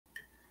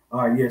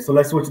All right, yeah. So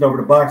let's switch it over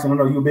to boxing. I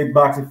know you're a big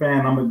boxing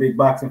fan. I'm a big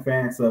boxing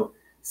fan. So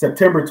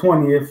September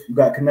 20th, you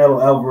got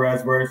Canelo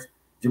Alvarez versus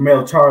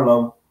Jermell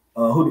Charlo.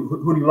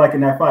 Who do you like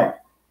in that fight?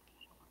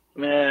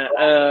 Man,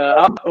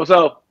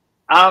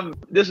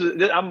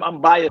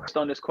 I'm biased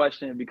on this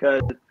question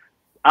because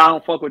I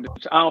don't fuck with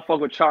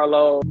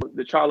Charlo,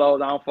 the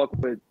Charlos. I don't fuck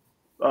with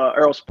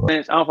Earl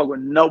Spence. I don't fuck with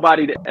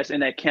nobody that's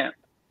in that camp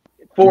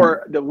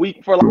for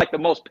like the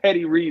most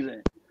petty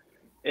reason,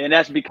 and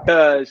that's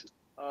because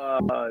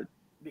of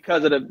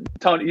the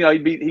Tony. You know, he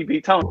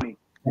beat Tony.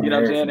 You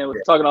know what I'm saying? And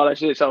was talking all that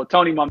shit. So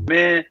Tony, my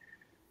man,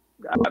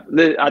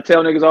 I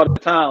tell niggas all the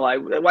time, like,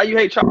 why you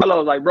hate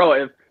Charlo? Like, bro,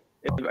 if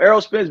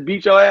Errol Spence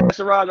beat your ass,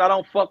 Raaj, I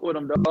don't fuck with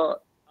him, dog.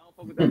 I don't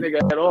fuck with that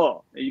nigga at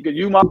all.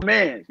 You my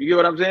man. You get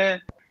what I'm saying?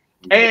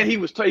 And he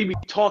be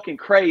talking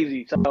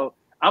crazy. So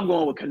I'm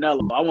going with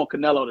Canelo. I want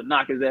Canelo to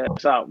knock his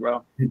ass out,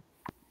 bro.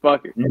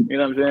 Fuck it. You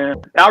know what I'm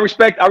saying? I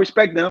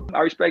respect them. I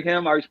respect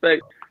him.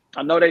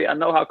 I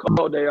know how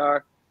cold they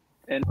are.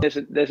 And this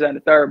and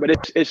the third, but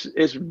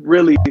it's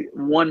really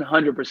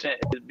 100%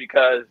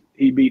 because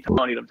he beat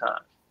Tony them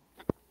times.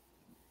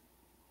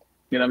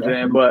 You know what I'm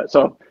saying? But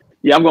so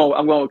yeah, I'm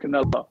going with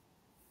Canelo.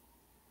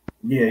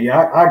 Yeah,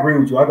 I agree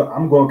with you.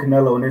 I'm going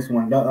Canelo in this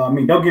one. I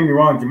mean, don't get me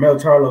wrong,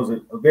 Jermell Charlo's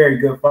a very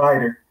good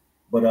fighter,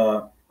 but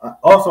I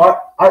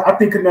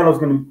think Canelo's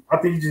gonna. I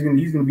think he's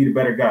gonna be the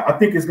better guy. I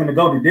think it's gonna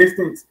go the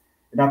distance,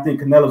 and I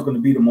think Canelo's gonna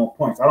beat him on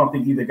points. I don't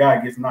think either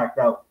guy gets knocked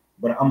out,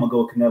 but I'm gonna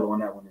go with Canelo on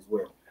that one as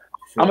well.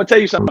 Sure. I'm gonna tell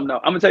you something though.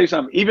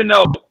 Even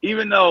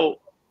though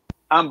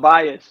I'm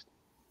biased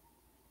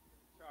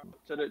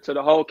to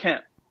the whole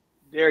camp,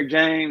 Derek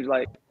James,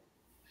 like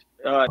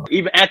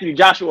even Anthony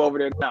Joshua over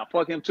there now,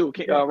 fuck him too.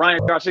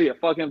 Ryan Garcia,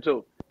 fuck him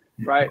too,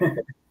 right?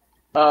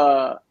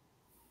 I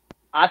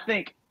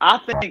think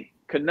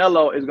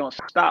Canelo is gonna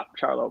stop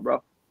Charlo,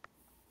 bro.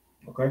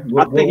 Okay.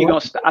 I think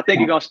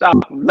he's gonna stop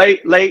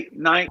late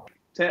ninth,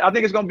 10th. I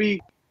think it's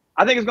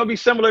gonna be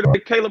similar to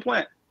Caleb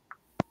Plant.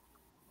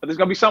 But it's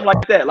gonna be something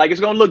like that. Like,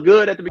 it's gonna look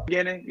good at the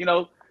beginning, you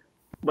know,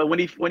 but when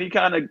he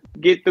kind of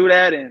get through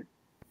that and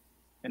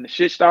the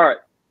shit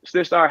start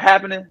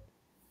happening,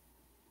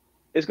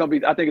 I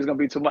think it's gonna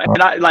be too much.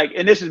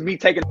 And this is me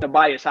taking the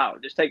bias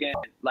out, just taking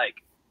like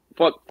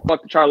fuck the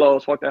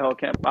Charlos, fuck that whole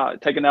camp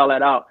out, taking all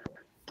that out.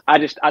 I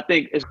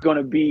think it's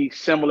gonna be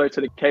similar to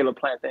the Caleb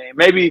Plant thing.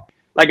 Maybe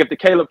like if the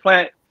Caleb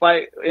Plant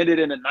fight ended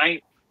in the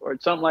 9th or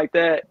something like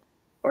that,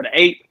 or the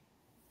 8th.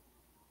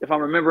 If I'm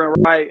remembering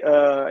right,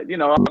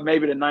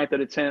 maybe the 9th or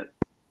the 10th,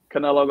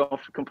 Canelo gonna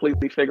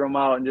completely figure him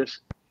out and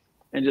just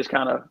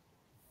kind of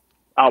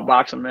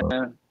outbox him,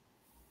 man.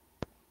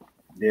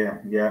 Yeah,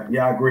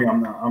 I agree.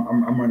 I'm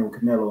running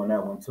with Canelo on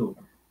that one too.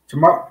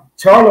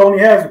 Charlo only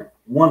has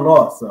one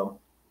loss, so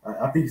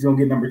I think he's gonna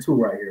get number 2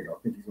 right here. Though. I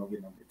think he's gonna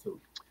get number 2.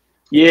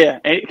 Yeah,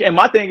 and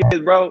my thing is,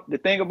 bro, the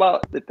thing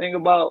about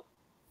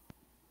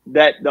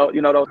that, though,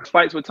 you know, those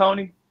fights with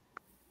Tony,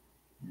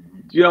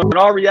 you know, in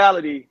all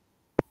reality.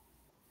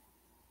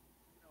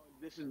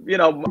 You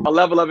know, a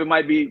level of it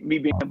might be me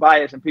being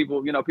biased, and people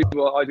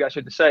always got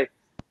shit to say.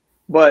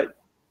 But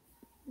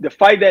the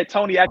fight that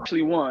Tony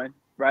actually won,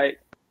 right?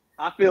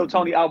 I feel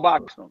Tony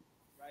outboxed him,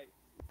 right?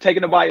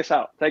 Taking the bias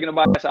out. I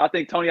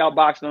think Tony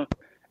outboxed him,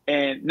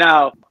 and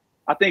now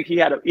I think he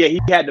had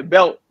the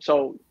belt.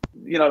 So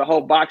you know,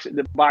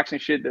 the boxing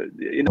shit.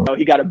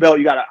 He got a belt.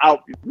 You got to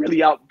really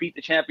outbeat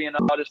the champion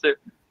and all this stuff.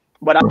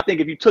 But I think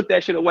if you took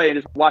that shit away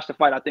and just watched the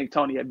fight, I think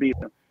Tony had beat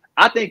him.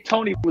 I think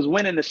Tony was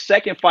winning the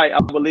second fight, I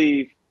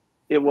believe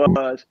it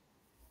was,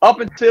 up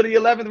until the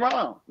 11th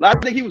round. I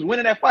think he was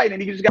winning that fight,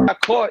 and he just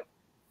got caught,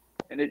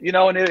 and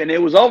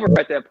it was over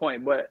at that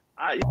point. But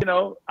I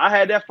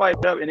had that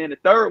fight up, and then the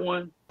third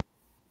one,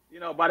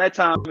 by that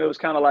time it was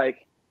kind of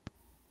like,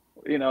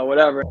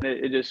 whatever. And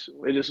it just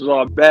was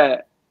all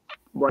bad.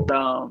 But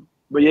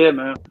yeah,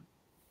 man.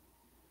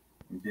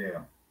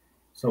 Yeah.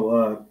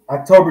 So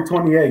October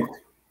 28th,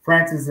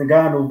 Francis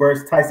Ngannou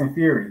versus Tyson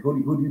Fury.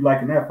 Who do you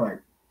like in that fight?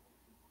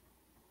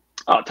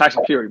 Oh,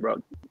 Tyson Fury, bro.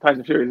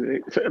 Tyson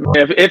Fury.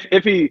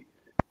 If he,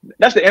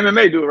 that's the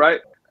MMA dude, right?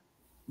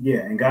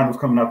 Yeah, Ngannou's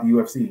coming out the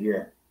UFC.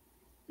 Yeah.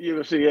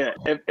 UFC, yeah.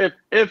 If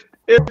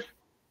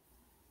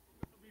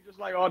just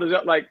like all this,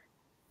 like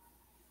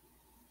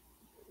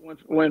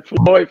when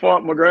Floyd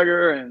fought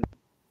McGregor and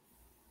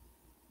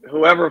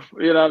whoever,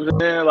 you know what I'm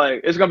saying?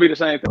 Like, it's gonna be the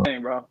same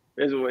thing, bro.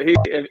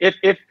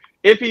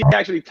 If he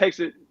actually takes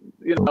it,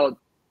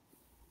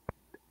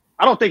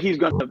 I don't think he's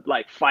gonna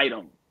like fight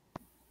him.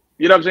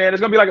 You know what I'm saying? It's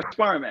gonna be like a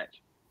sparring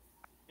match.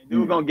 And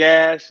dude's gonna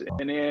gas,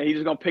 and then he's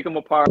just gonna pick him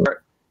apart.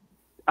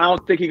 I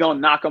don't think he's gonna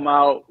knock him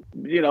out,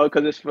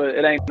 because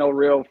it ain't no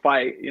real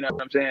fight. You know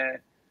what I'm saying?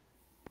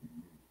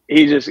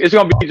 It's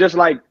gonna be just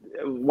like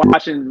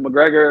watching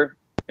McGregor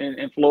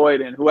and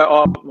Floyd and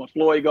whoever. When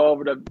Floyd go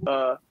over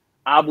to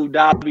Abu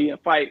Dhabi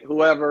and fight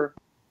whoever,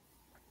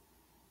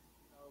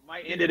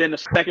 might end it in the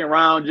second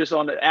round just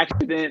on the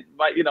accident.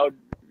 Might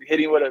hit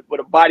him with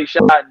a body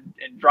shot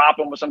and drop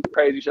him or some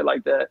crazy shit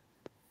like that.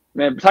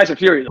 Man, Tyson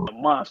Fury is a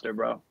monster,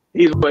 bro.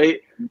 We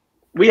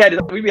be having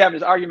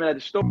this argument at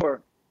the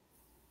store.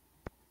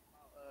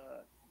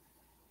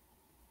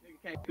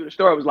 came to the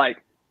store. It was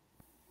like,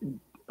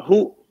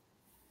 who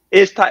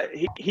is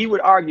he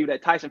would argue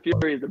that Tyson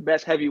Fury is the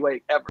best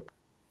heavyweight ever.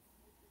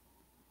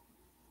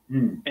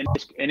 And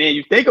then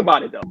you think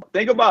about it though.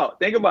 Think about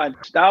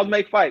it. Styles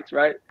make fights,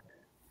 right?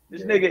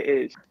 This nigga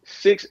is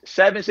 6'7",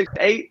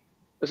 6'8",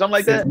 or something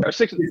like that, or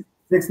 6'9".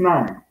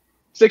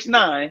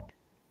 6'9".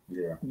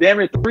 Yeah. Damn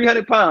near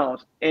 300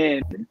 pounds,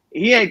 and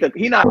he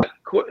not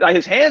like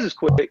his hands is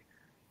quick.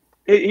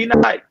 He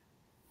not,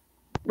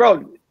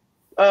 bro.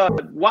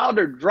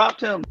 Wilder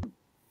dropped him.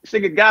 This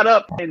nigga got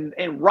up and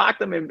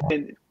rocked him,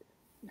 and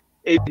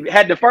it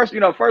had the first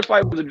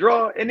fight was a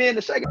draw, and then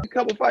the second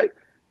couple fights.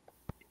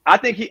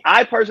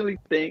 I personally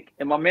think,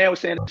 and my man was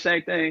saying the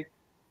same thing.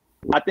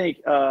 I think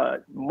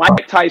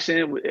Mike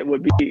Tyson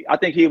would be. I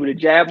think he would have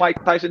jabbed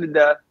Mike Tyson to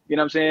death. You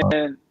know what I'm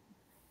saying?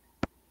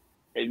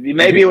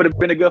 Maybe it would have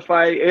been a good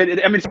fight. I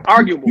mean, it's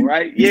arguable,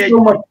 right? He's so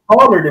much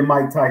taller than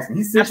Mike Tyson.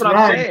 He's 6'9". That's what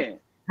I'm saying.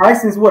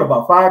 Tyson's what,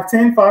 about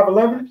 5'10",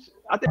 5'11"?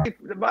 I think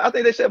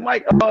they said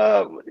Mike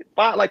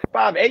like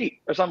 5'8"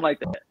 or something like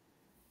that.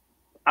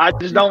 I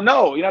just don't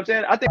know. You know what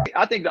I'm saying?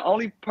 I think the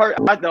only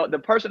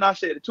the person I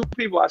said, the two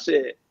people I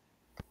said,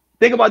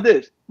 think about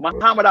this.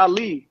 Muhammad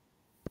Ali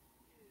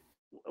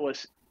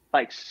was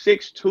like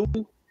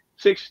 6'2",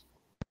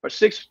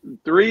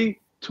 6'3",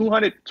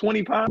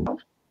 220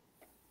 pounds.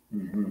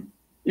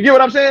 You get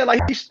what I'm saying?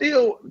 Like, he's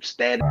still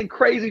standing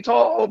crazy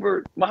tall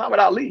over Muhammad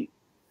Ali.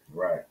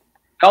 Right.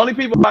 The only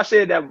people I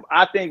said that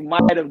I think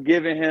might have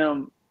given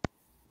him,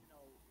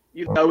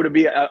 to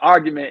be an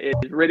argument is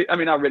Riddick. I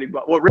mean, not Riddick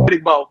Bowe. Well,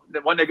 Riddick Bowe. The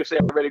one nigga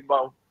said Riddick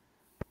Bowe.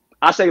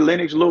 I say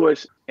Lennox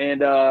Lewis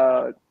and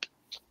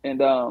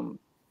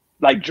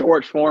like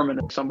George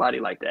Foreman or somebody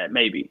like that,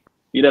 maybe.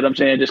 You know what I'm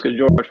saying? Just because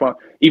George Foreman,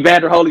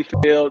 Evander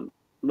Holyfield,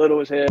 little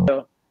as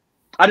hell.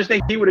 I just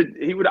think he would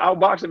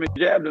outbox him and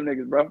jab them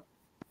niggas, bro.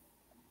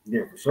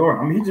 Yeah, for sure.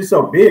 I mean, he's just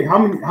so big. How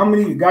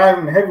many guys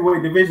in the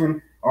heavyweight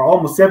division are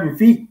almost 7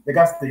 feet? They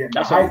got the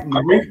height and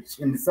the reach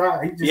and the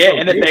size. He's just so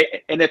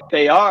big.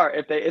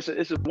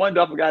 It's one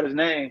dude, I forgot his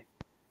name.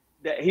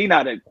 That he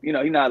not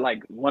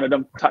like one of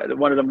them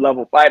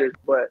level fighters,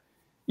 but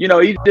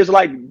he's just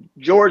like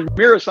George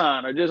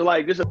Mirasan, or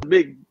just a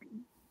big,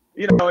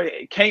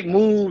 can't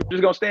move,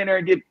 just gonna stand there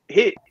and get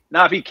hit.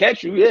 Now if he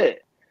catch you, yeah.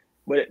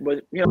 But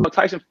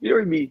Tyson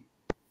Fury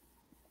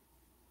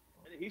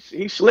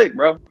he's slick,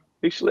 bro.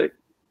 He's slick.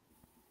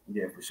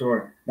 Yeah, for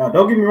sure. Now,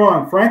 don't get me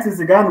wrong.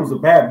 Francis Ngannou was a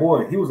bad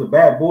boy. He was a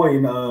bad boy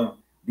in the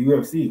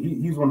UFC.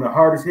 He's one of the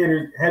hardest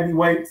hitters,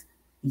 heavyweights.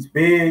 He's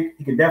big.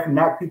 He can definitely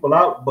knock people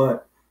out.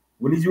 But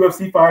when these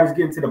UFC fighters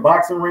get into the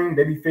boxing ring,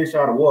 they be fish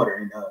out of water.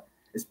 And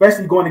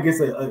especially going against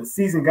a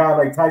seasoned guy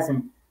like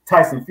Tyson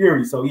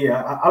Fury. So,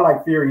 yeah, I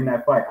like Fury in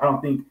that fight. I don't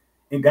think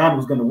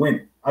Ngannou's going to win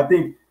it. I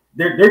think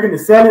they're going to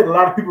sell it. A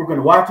lot of people are going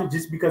to watch it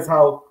just because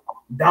how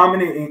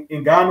dominant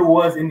Ngannou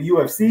was in the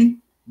UFC.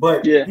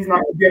 But he's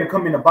not going to be able to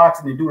come into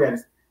boxing and do that,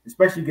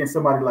 especially against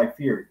somebody like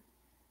Fury.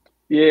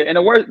 Yeah, and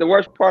the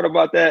worst part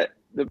about that,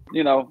 the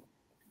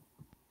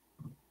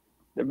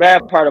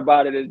bad part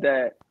about it is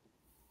that,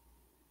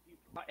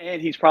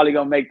 and he's probably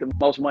going to make the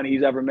most money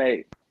he's ever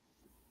made.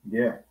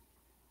 Yeah.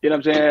 You know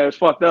what I'm saying? It's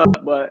fucked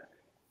up, but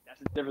that's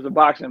the difference of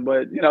boxing.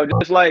 But,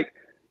 just like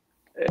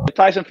if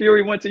Tyson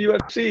Fury went to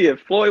UFC, if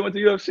Floyd went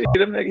to UFC,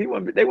 they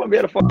wouldn't be able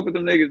to fuck with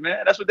them niggas,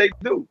 man. That's what they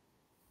do.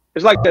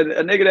 It's like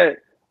a nigga that,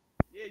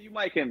 you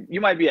might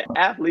be an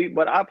athlete,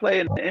 but I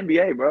play in the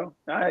NBA, bro.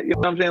 You know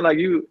what I'm saying? Like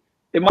you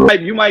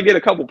might get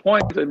a couple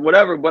points and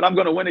whatever, but I'm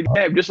gonna win a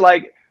game. Just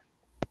like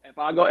if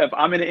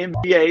I'm in the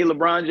NBA,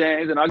 LeBron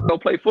James, and I go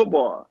play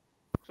football,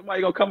 somebody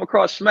gonna come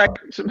across, smack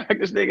this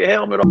nigga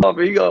helmet off,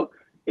 and he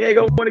ain't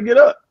gonna want to get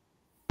up.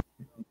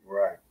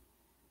 Right.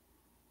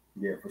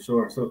 Yeah, for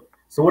sure. So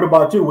what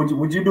about you?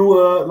 Would you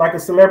do like a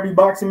celebrity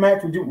boxing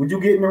match? Would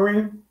you get in the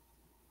ring?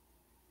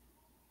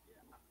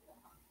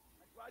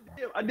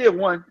 I did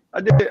one. I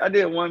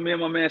did one. Me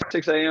and my man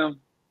 6 a.m. It was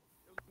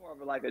more of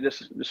like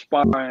just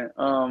sparring.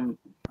 I'm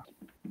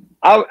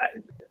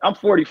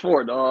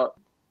 44, dog.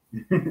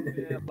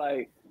 Yeah,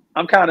 like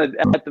I'm kind of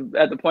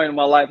at the point in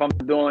my life I'm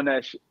doing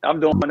that.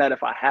 I'm doing that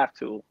if I have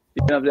to. You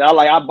know what I'm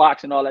saying? I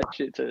box and all that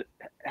shit to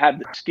have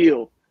the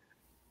skill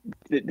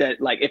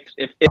that like if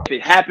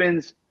it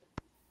happens,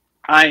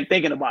 I ain't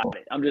thinking about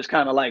it. I'm just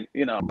kind of like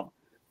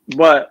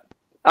But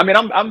I mean,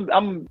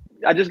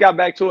 I just got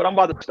back to it. I'm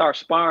about to start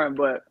sparring,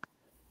 but.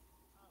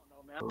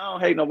 I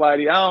don't hate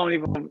nobody. I don't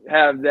even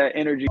have that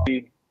energy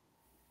to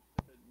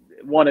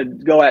want to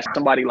go at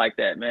somebody like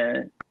that,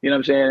 man. You know what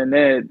I'm saying? And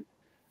then,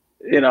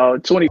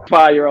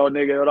 25-year-old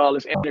nigga with all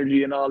this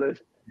energy and all this.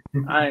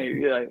 You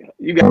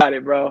got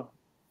it, bro.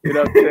 You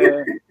know what I'm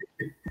saying?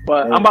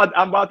 But I'm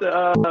about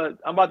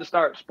to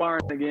start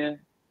sparring again.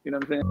 You know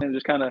what I'm saying?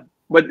 Just kind of,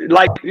 but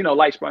light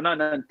sparring.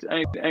 I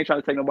ain't trying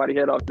to take nobody's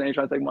head off. I ain't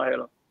trying to take my head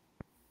off.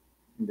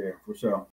 Yeah, for sure.